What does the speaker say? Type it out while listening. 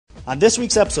On this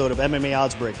week's episode of MMA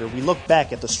Oddsbreaker, we look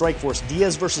back at the Strikeforce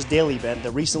Diaz vs. Daley event that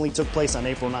recently took place on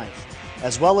April 9th,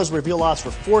 as well as reveal odds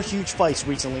for 4 huge fights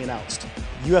recently announced.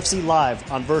 UFC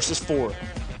Live on Versus 4,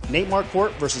 Nate Marquardt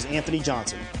vs. Anthony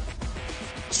Johnson.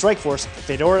 Strikeforce,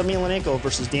 Fedor Emelianenko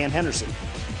vs. Dan Henderson.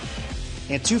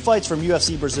 And 2 fights from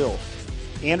UFC Brazil,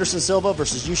 Anderson Silva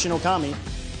vs. Yushin Okami,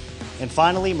 and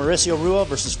finally Muaricio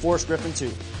vs. Forrest Griffin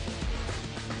 2.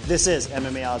 This is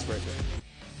MMA Oddsbreaker.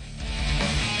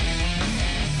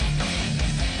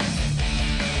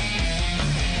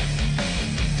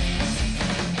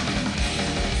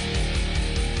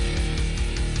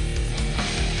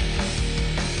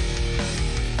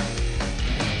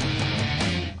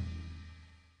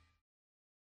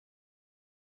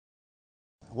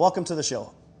 Welcome to the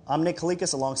show. I'm Nick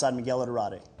Kalikas alongside Miguel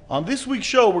Edarade. On this week's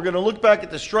show, we're going to look back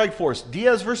at the Strikeforce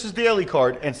Diaz vs. Daley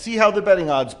card and see how the betting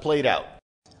odds played out.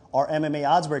 Our MMA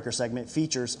Oddsbreaker segment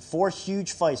features 4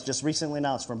 huge fights just recently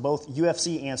announced from both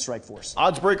UFC and Strikeforce.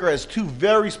 Oddsbreaker has 2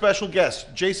 very special guests,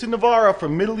 Jason Newara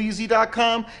from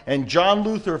MiddleEasy.com and Jon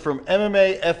Luther from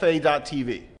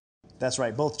MMAFA.tv. That's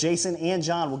right. Both Jason and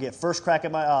Jon will get first crack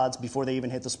at my odds before they even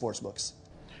hit the sportsbooks.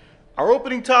 Our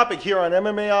opening topic here on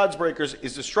MMA Oddsbreakers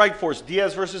is the Strikeforce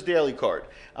Diaz vs. Daley card.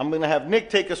 I'm going to have Nick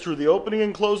take us through the opening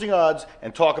and closing odds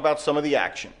and talk about some of the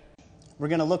action. We're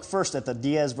going to look first at the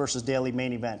Diaz vs. Daley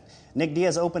main event. Nick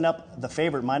Diaz opened up the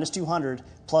favorite minus 200,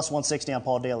 plus 160 on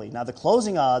Paul Daley. Now the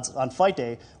closing odds on fight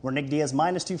day were Nick Diaz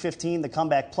minus 215, the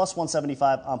comeback plus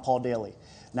 175 on Paul Daley.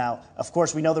 Now, of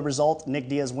course, we know the result. Nick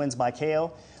Diaz wins by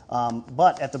KO.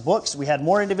 But at the books, we had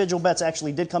more individual bets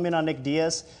actually did come in on Nick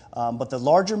Diaz, but the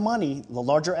larger money, the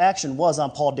larger action was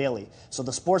on Paul Daley. So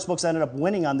the sportsbooks ended up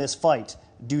winning on this fight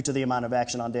due to the amount of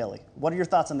action on Daley. What are your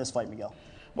thoughts on this fight, Miguel?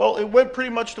 Well, it went pretty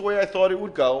much the way I thought it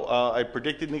would go. I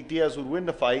predicted Nick Diaz would win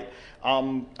the fight.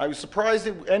 I was surprised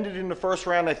it ended in the first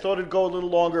round. I thought it'd go a little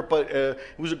longer, but it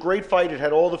was a great fight. It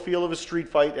had all the feel of a street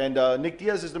fight, and Nick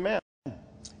Diaz is the man.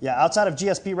 Yeah, outside of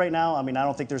GSP right now, I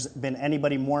don't think there's been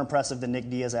anybody more impressive than Nick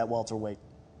Diaz at welterweight.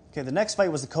 Okay, the next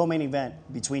fight was the co-main event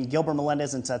between Gilbert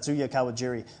Melendez and Tatsuya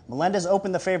Kawajiri. Melendez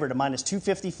opened the favorite at minus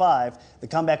 255. The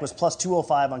comeback was plus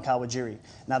 205 on Kawajiri.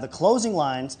 Now, the closing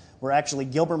lines were actually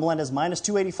Gilbert Melendez minus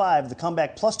 285, the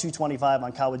comeback plus 225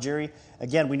 on Kawajiri.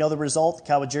 Again, we know the result.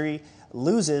 Kawajiri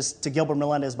loses to Gilbert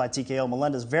Melendez by TKO.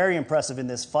 Melendez very impressive in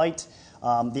this fight.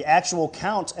 The actual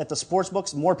count at the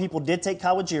sportsbooks, more people did take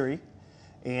Kawajiri.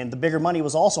 And the bigger money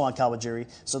was also on Kawajiri,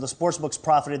 so the sportsbooks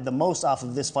profited the most off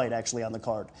of this fight actually on the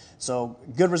card. So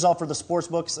good result for the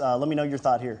sportsbooks. Let me know your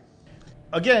thought here.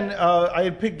 Again, I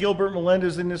had picked Gilbert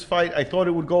Melendez in this fight. I thought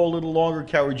it would go a little longer.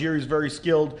 Kawajiri is very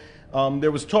skilled. There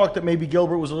was talk that maybe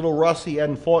Gilbert was a little rusty,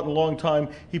 hadn't fought in a long time.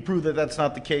 He proved that that's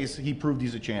not the case. He proved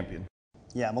he's a champion.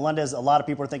 Yeah, Melendez, a lot of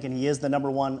people are thinking he is the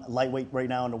 #1 lightweight right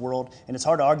now in the world, and it's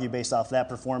hard to argue based off that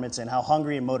performance and how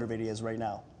hungry and motivated he is right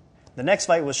now. The next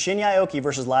fight was Shinya Aoki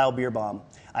versus Lyle Beerbaum.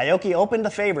 Aoki opened the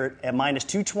favorite at minus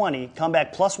 220,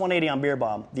 comeback plus 180 on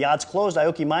Beerbaum. The odds closed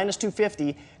Aoki minus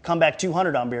 250, comeback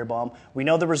 200 on Beerbaum. We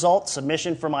know the result,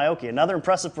 submission from Aoki. Another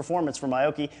impressive performance from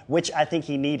Aoki, which I think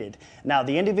he needed. Now,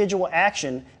 the individual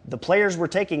action, the players were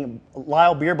taking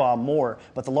Lyle Beerbaum more,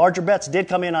 but the larger bets did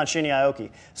come in on Shinya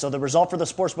Aoki. So the result for the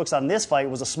sportsbooks on this fight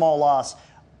was a small loss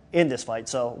in this fight.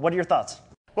 So what are your thoughts?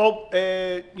 Well,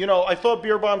 I thought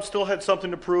Beerbaum still had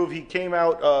something to prove. He came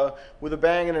out with a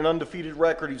bang and an undefeated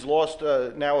record. He's lost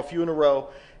now a few in a row,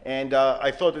 and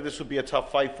I thought that this would be a tough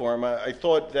fight for him. I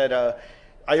thought that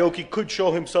Aoki could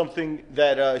show him something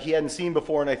that he hadn't seen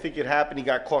before, and I think it happened. He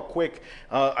got caught quick.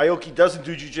 Aoki doesn't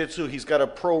do jiu-jitsu. He's got a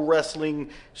pro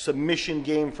wrestling submission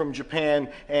game from Japan,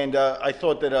 and I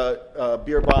thought that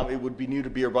Beerbaum, it would be new to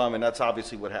Beerbaum, and that's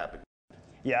obviously what happened.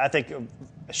 Yeah, I think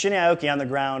Shinya Aoki on the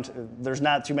ground, there's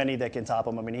not too many that can top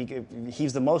him.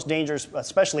 He's the most dangerous,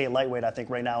 especially at lightweight, I think,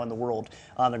 right now in the world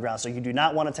on the ground. So you do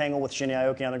not want to tangle with Shinya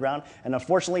Aoki on the ground. And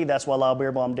unfortunately, that's what Lyle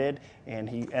Beerbaum did, and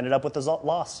he ended up with the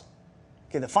loss.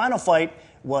 Okay, the final fight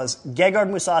was Gegard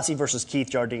Mousasi versus Keith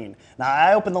Jardine. Now,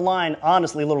 I opened the line,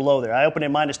 honestly, a little low there. I opened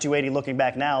at minus 280 looking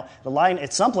back now. The line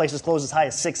at some places closed as high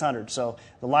as 600, so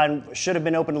the line should have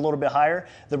been opened a little bit higher.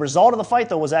 The result of the fight,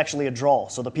 though, was actually a draw.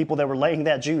 So the people that were laying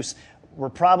that juice were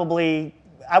probably,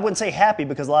 I wouldn't say happy,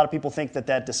 because a lot of people think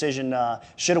that decision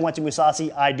should have went to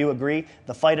Mousasi. I do agree.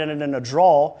 The fight ended in a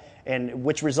draw, and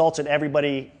which results in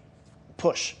everybody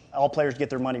push. All players get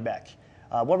their money back.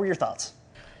 What were your thoughts?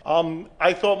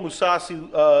 I thought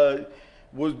Mousasi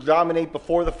would dominate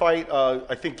before the fight.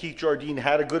 I think Keith Jardine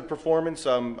had a good performance.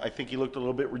 I think he looked a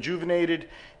little bit rejuvenated,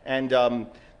 and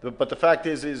But the fact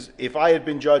is if I had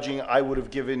been judging, I would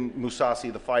have given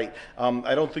Mousasi the fight.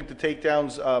 I don't think the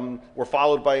takedowns were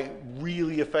followed by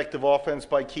really effective offense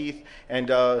by Keith, and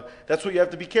that's what you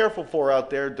have to be careful for out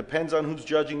there. Depends on who's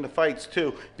judging the fights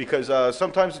too, because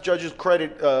sometimes the judges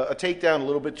credit a takedown a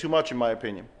little bit too much, in my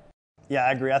opinion. Yeah,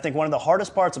 I agree. I think one of the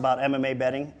hardest parts about MMA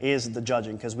betting is the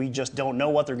judging, because we just don't know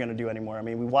what they're going to do anymore. I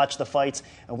mean, we watch the fights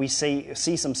and we see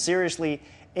some seriously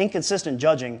inconsistent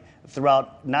judging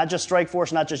throughout not just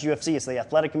Strikeforce, not just UFC. It's the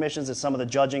athletic commissions. It's some of the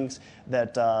judgings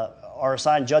that are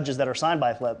assigned, judges that are assigned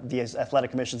by the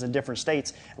athletic commissions in different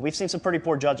states. And we've seen some pretty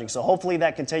poor judging. So hopefully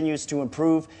that continues to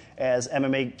improve as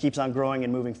MMA keeps on growing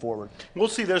and moving forward. We'll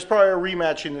see. There's probably a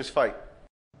rematch in this fight.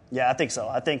 Yeah, I think so.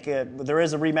 I think there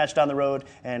is a rematch down the road,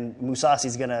 and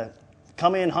Mousasi's going to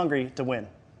come in hungry to win.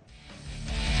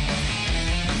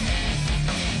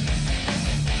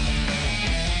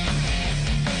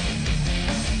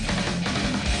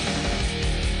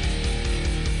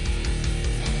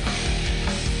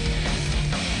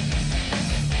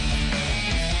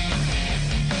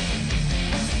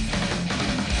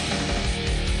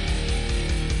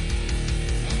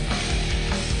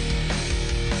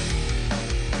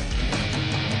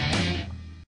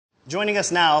 Joining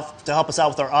us now to help us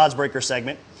out with our odds breaker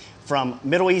segment from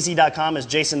MiddleEasy.com is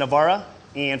Jason Newara,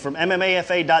 and from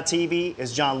MMAFA.tv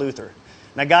is Jon Luther.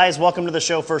 Now, guys, welcome to the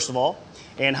show, first of all.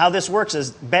 And how this works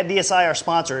is BetDSI, our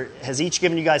sponsor, has each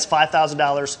given you guys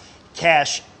 $5,000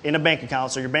 cash in a bank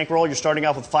account. So your bankroll, you're starting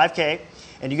off with $5K,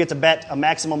 and you get to bet a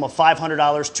maximum of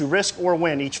 $500 to risk or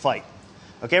win each fight.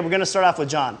 Okay, we're going to start off with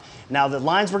Jon. Now, the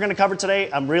lines we're going to cover today,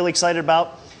 I'm really excited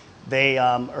about. They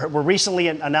were recently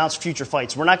announced future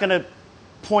fights. We're not going to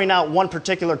point out one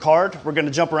particular card. We're going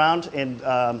to jump around and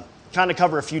kind of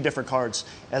cover a few different cards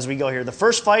as we go here. The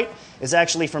first fight is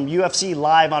actually from UFC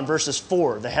Live on Versus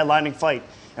 4, the headlining fight.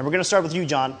 And we're going to start with you,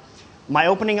 Jon. My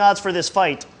opening odds for this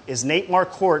fight is Nate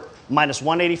Marquardt minus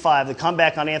 185. The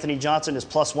comeback on Anthony Johnson is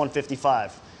plus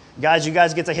 155. Guys, you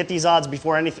guys get to hit these odds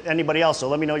before anybody else, so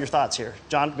let me know your thoughts here.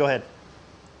 Jon, go ahead.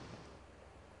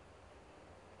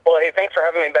 Well, hey, thanks for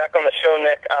having me back on the show,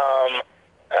 Nick.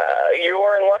 You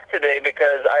are in luck today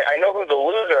because I know who the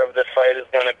loser of this fight is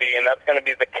going to be, and that's going to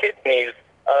be the kidneys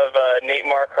of Nate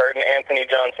Marquardt and Anthony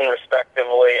Johnson,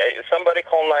 respectively. Somebody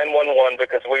call 911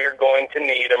 because we are going to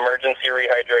need emergency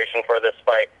rehydration for this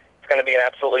fight. It's going to be an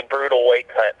absolutely brutal weight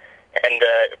cut. And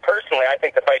personally, I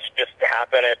think the fight should just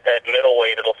happen at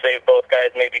middleweight. It'll save both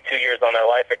guys maybe 2 years on their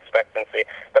life expectancy.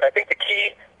 But I think the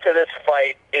key to this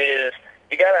fight is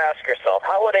you got to ask yourself,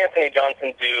 how would Anthony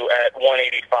Johnson do at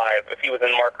 185 if he was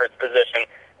in Marquardt's position?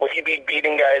 Would he be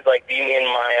beating guys like Demian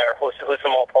Maia or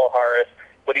Husamal Paul Harris?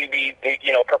 Would he be,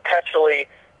 perpetually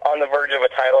on the verge of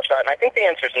a title shot? And I think the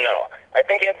answer is no. I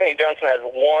think Anthony Johnson has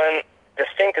one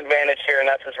distinct advantage here, and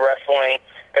that's his wrestling.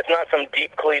 It's not some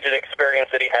deep collegiate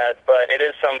experience that he has, but it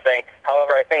is something.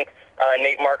 However, I think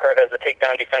Nate Marquardt has the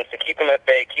takedown defense to keep him at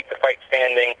bay, keep the fight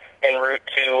standing, en route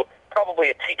to probably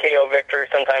a TKO victory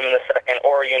sometime in the second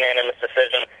or a unanimous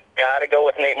decision. Got to go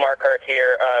with Nate Marquardt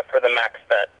here for the max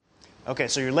bet. Okay,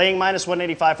 so you're laying minus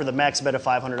 185 for the max bet of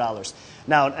 $500.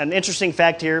 Now, an interesting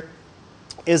fact here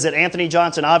is that Anthony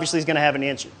Johnson obviously is going to have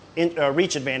an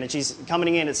reach advantage. He's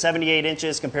coming in at 78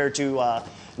 inches compared to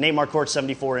Nate Marquardt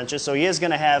 74 inches, so he is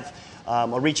going to have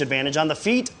a reach advantage. On the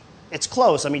feet, it's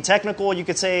close. I mean, technical, you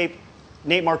could say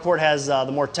Nate Marquardt has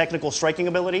the more technical striking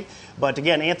ability. But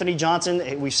again, Anthony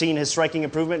Johnson, we've seen his striking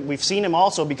improvement. We've seen him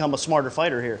also become a smarter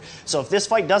fighter here. So if this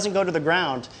fight doesn't go to the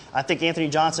ground, I think Anthony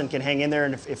Johnson can hang in there.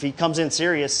 And if he comes in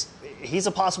serious, he's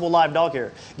a possible live dog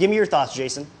here. Give me your thoughts,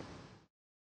 Jason.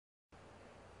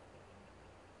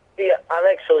 Yeah, I'm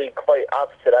actually quite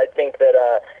opposite. I think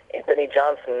that Anthony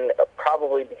Johnson,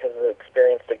 probably because of the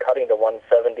experience to cutting to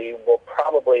 170, will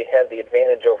probably have the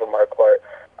advantage over Marquardt.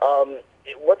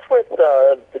 What's with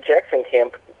the Jackson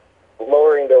camp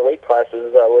lowering their weight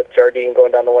classes with Jardine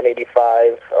going down to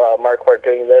 185, Marquardt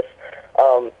doing this?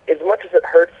 As much as it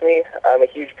hurts me, I'm a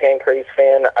huge Pancrase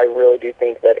fan. I really do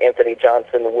think that Anthony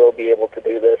Johnson will be able to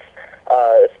do this,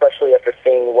 especially after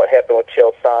seeing what happened with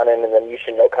Chael Sonnen and then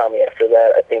Yushin Okami after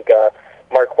that. I think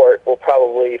Marquardt will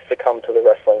probably succumb to the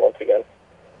wrestling once again.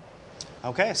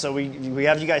 Okay, so we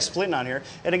have you guys splitting on here.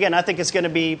 And again, I think it's going to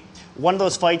be one of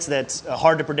those fights that's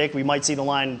hard to predict. We might see the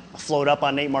line float up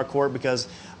on Nate Marquardt because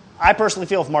I personally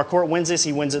feel if Marquardt wins this,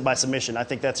 he wins it by submission. I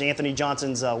think that's Anthony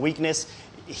Johnson's weakness.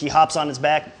 He hops on his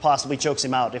back, possibly chokes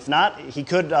him out. If not,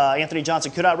 Anthony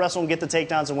Johnson could out-wrestle and get the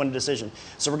takedowns and win a decision.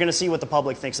 So we're going to see what the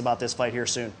public thinks about this fight here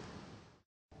soon.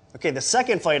 Okay, the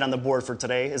second fight on the board for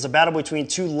today is a battle between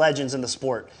two legends in the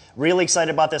sport. Really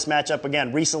excited about this matchup.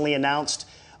 Again, recently announced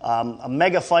a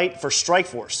mega fight for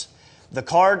Strikeforce. The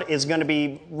card is going to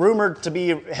be rumored to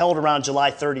be held around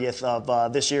July 30th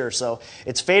of this year. So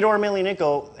it's Fedor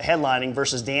Emelianenko headlining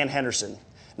versus Dan Henderson.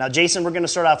 Now, Jason, we're going to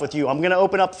start off with you. I'm going to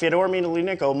open up Fedor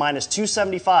Emelianenko minus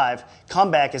 275.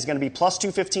 Comeback is going to be plus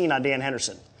 215 on Dan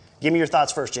Henderson. Give me your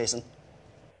thoughts first, Jason.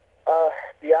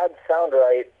 The odds sound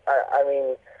right. I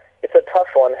mean, it's a tough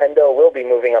one. Hendo will be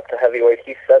moving up to heavyweight.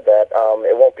 He said that.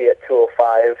 It won't be at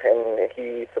 205, and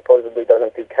he supposedly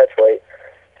doesn't do catchweight.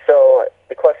 So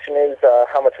the question is,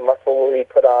 how much muscle will he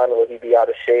put on? Will he be out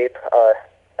of shape?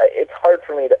 It's hard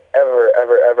for me to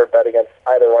ever bet against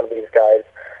either one of these guys.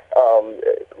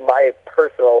 My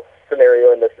personal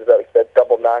scenario in this is that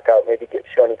double knockout, maybe get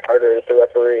Shoni Carter as the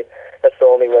referee. That's the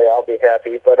only way I'll be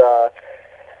happy. But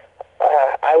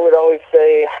I would always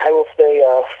say I will stay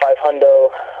 500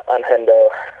 on Hendo.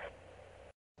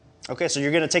 Okay, so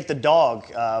you're going to take the dog,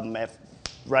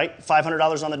 right?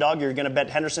 $500 on the dog. You're going to bet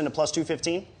Henderson to plus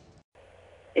 215?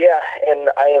 Yeah, and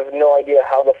I have no idea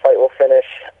how the fight will finish.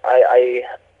 I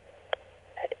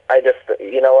just,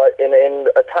 you know what, in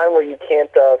a time where you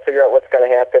can't figure out what's going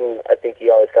to happen, I think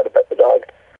you always got to bet the dog.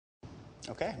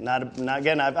 Okay, not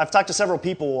again. I've talked to several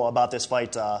people about this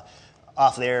fight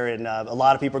off there, and a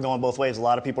lot of people are going both ways. A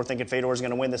lot of people are thinking Fedor is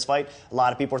going to win this fight. A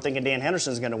lot of people are thinking Dan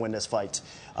Henderson is going to win this fight.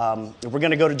 We're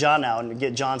going to go to John now and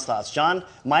get John's thoughts. John,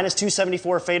 minus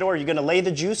 274 Fedor. Are you going to lay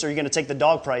the juice, or are you going to take the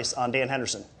dog price on Dan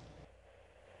Henderson?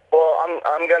 Well,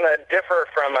 I'm going to differ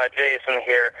from Jason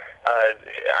here.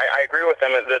 I agree with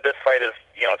him that this fight is,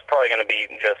 it's probably going to be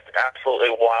just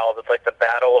absolutely wild. It's like the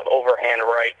battle of overhand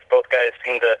rights. Both guys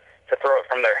seem to throw it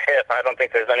from their hip. I don't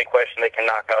think there's any question they can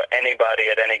knock out anybody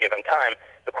at any given time.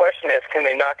 The question is, can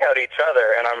they knock out each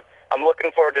other? And I'm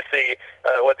looking forward to see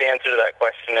what the answer to that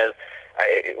question is.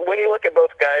 When you look at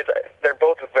both guys, they're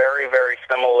both very, very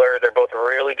similar. They're both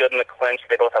really good in the clinch.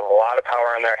 They both have a lot of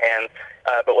power in their hands.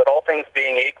 But with all things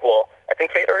being equal, I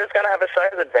think Fedor is going to have a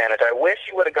size advantage. I wish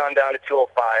he would have gone down to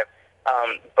 205.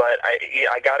 But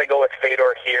I got to go with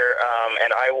Fedor here,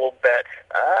 and I will bet.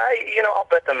 I'll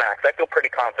bet the max. I feel pretty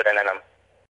confident in him.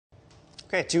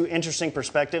 Okay, two interesting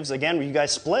perspectives. Again, you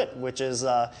guys split, which is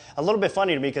a little bit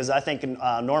funny to me because I think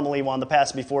normally, on the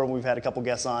past before we've had a couple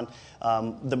guests on,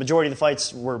 the majority of the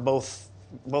fights were both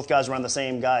guys were on the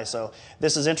same guy. So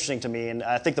this is interesting to me, and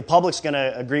I think the public's going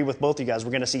to agree with both you guys.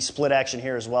 We're going to see split action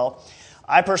here as well.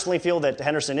 I personally feel that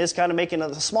Henderson is kind of making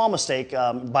a small mistake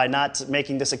by not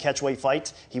making this a catchweight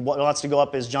fight. He wants to go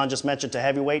up, as John just mentioned, to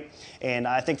heavyweight. And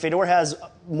I think Fedor has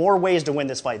more ways to win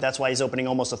this fight. That's why he's opening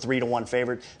almost a 3-1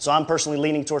 favorite. So I'm personally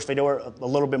leaning towards Fedor a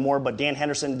little bit more. But Dan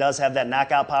Henderson does have that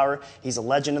knockout power. He's a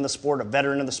legend in the sport, a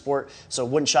veteran in the sport. So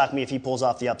it wouldn't shock me if he pulls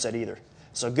off the upset either.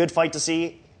 So good fight to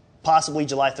see. Possibly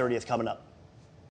July 30th coming up.